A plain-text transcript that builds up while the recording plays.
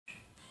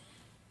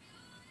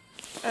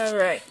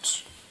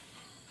Alright.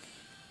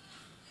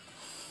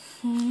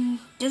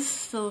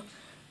 This is the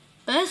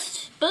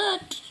best,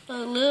 but a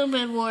little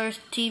bit worse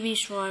TV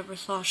show I ever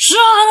saw. Shut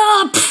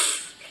up!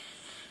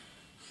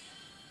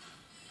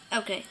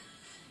 Okay.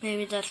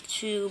 Maybe that's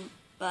too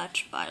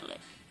much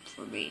violent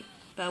for me.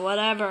 But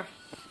whatever.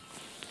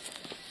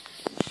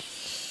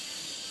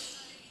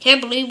 Can't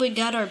believe we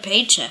got our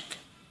paycheck.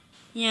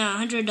 Yeah,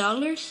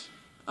 $100?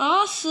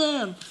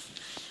 Awesome!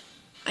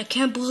 I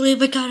can't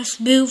believe I got a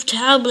smooth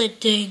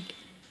tablet thing.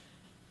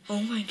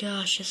 Oh my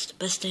gosh, it's the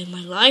best day of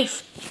my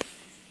life.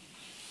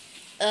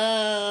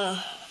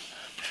 Oh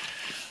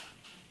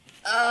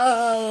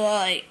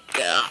my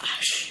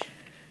gosh.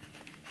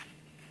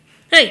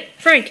 Hey,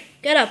 Frank,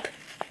 get up.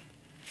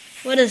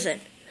 What is it?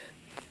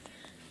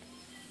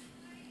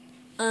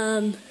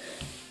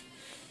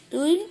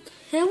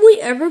 Have we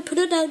ever put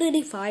out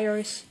any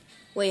fires?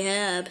 We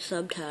have,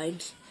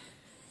 sometimes.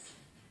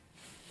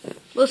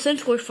 Well,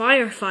 since we're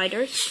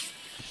firefighters,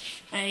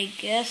 I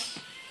guess,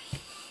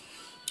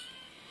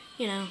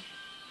 you know,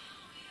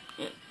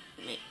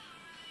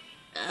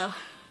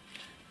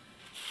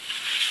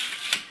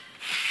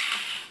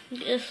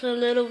 just a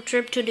little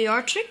trip to the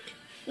Arctic.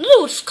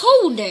 No, it's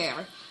cold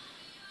there.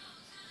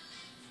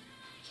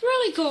 It's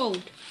really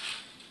cold.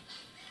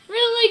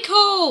 Really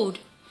cold.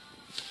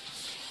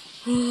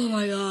 Oh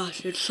my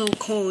gosh, it's so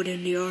cold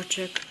in the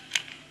Arctic.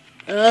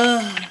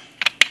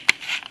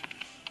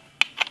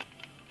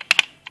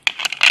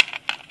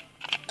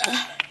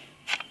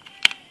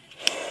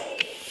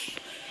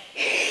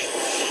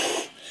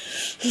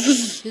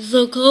 It's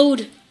so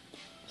cold.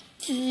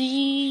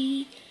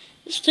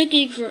 It's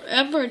taking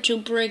forever to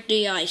break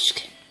the ice.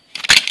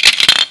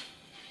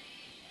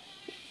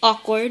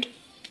 Awkward.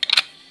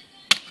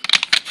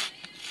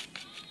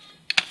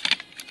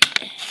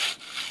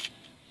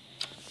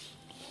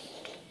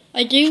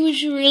 I think we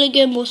should really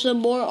get some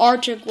more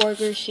Arctic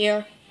workers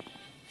here.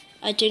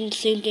 I think the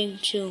same thing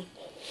too.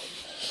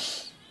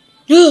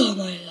 Oh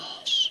my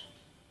gosh.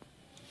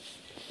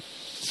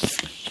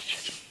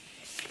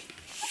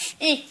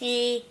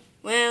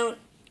 Well,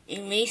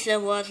 at least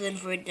it wasn't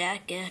for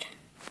that good.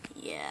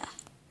 Yeah.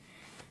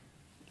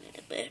 A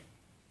little bit.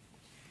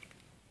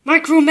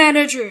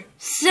 Micromanager,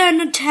 send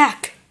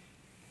attack.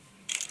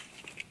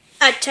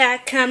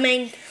 Attack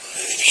coming.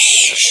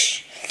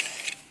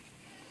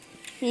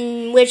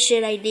 What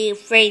should I do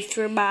first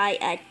for my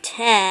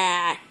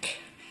attack?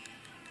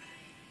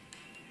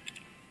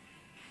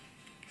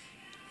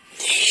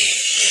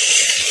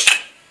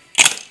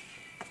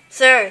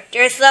 Sir,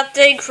 there's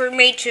nothing for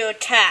me to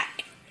attack.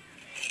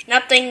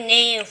 Nothing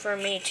new for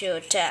me to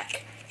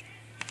attack.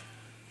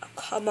 Oh,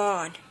 come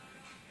on.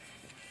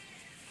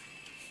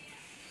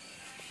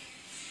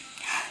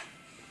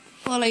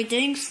 Well, I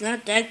think it's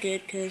not that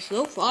good because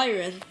no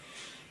fire has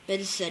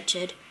been set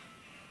yet.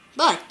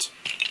 But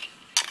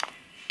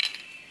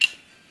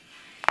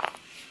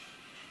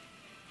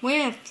we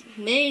have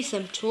made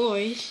some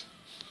toys.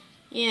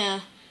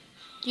 Yeah,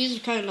 these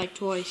are kind of like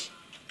toys.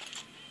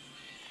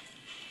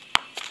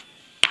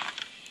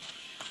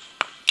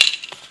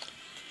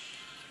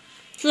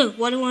 So,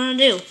 what do I want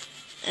to do?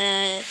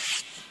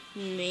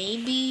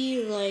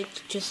 Maybe, like,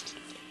 just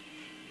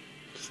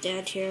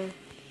stand here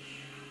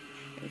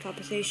in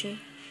conversation.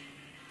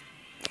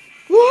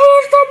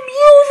 Why is the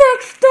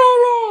music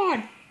still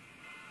on?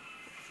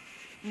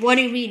 What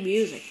do you mean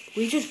music?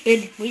 We've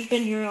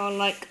been here on,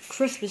 like,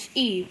 Christmas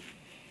Eve.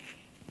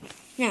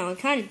 Now, I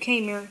kind of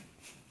came here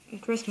on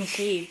Christmas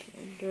Eve,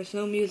 and there's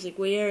no music.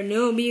 We hear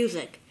no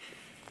music.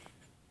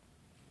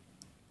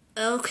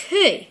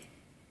 Okay.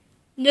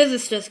 This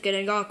is just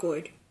getting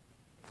awkward.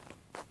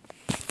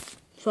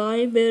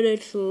 5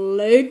 minutes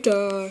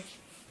later.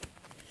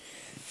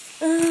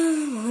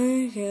 Oh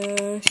my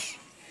gosh.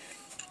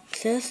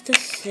 Just the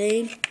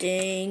same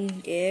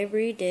thing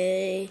every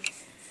day.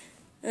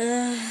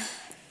 I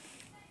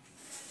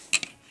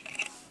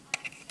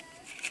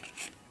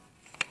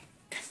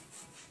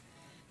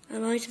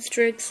might just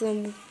drink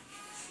some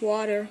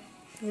water.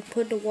 Or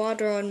put the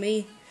water on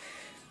me.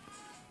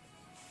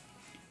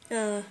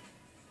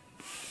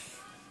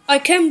 I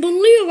can't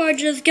believe I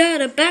just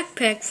got a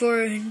backpack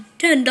for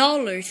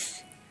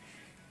 $10.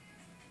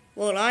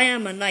 Well, I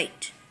am a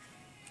knight.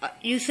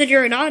 You said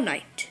you're not a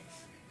knight.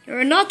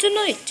 You're not a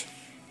knight.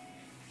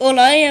 Well,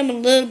 I am a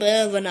little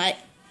bit of a knight.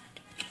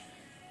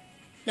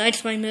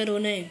 Knight's my middle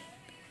name.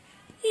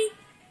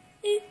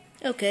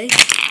 Okay.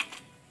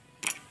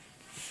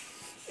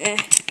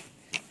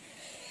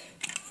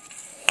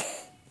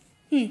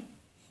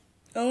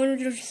 I wonder if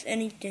there's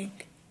anything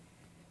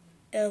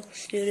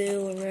else to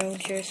do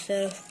around here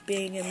instead of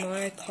being in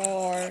my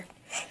car.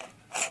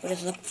 What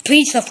is a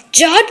piece of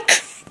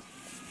junk?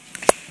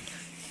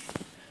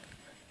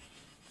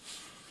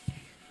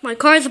 My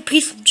car is a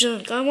piece of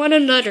junk. I want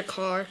another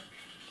car.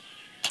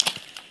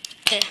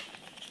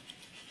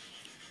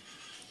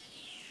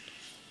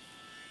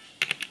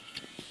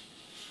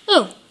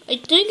 Oh, I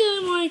think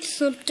I like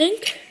something.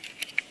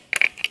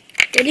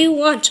 What do you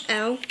want,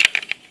 Al?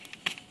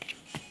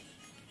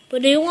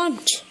 What do you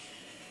want?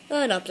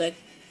 Oh, nothing.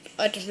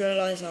 I just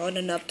realized I want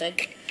an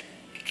update.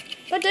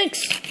 But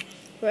thanks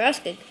for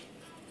asking.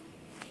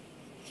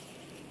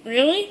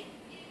 Really?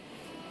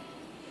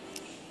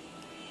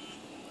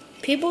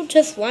 People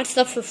just want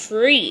stuff for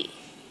free.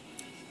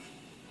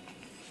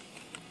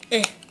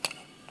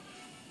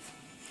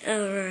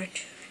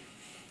 Alright.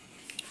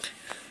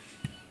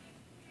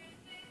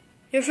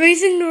 You're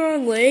facing the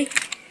wrong way.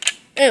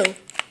 Oh.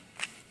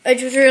 I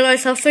just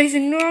realized I'm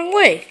facing the wrong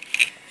way.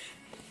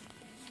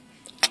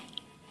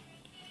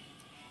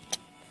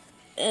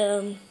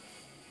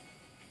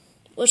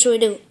 What should we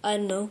do? I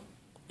don't know.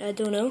 I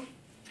don't know.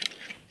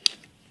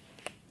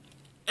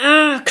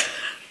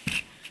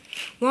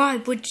 Why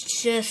would you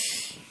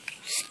just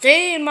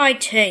stay in my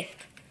tank?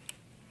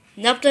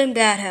 Nothing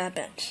bad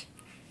happens.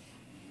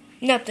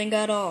 Nothing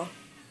at all.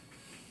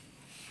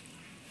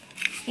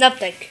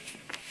 Nothing.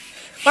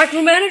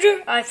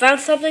 Micromanager, I found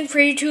something for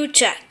you to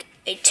check.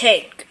 A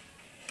tank.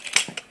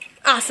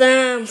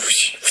 Awesome.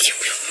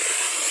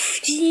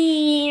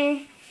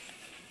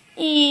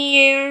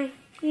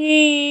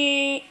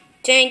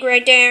 Tank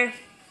right there.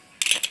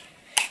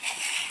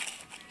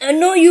 I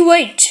know you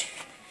wait.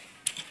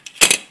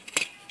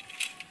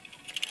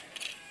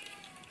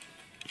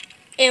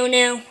 Oh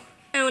no.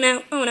 Oh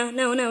no. Oh no.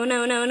 No, no,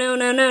 no, no, no, no,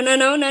 no, no,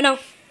 no, no, no.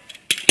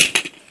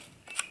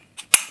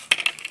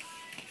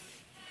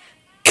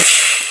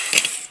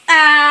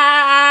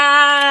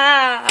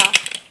 Ah!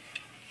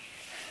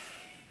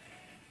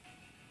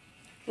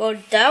 Well,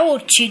 that will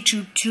teach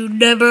you to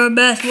never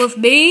mess with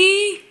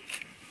me.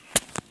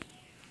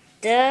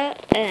 The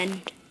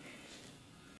end.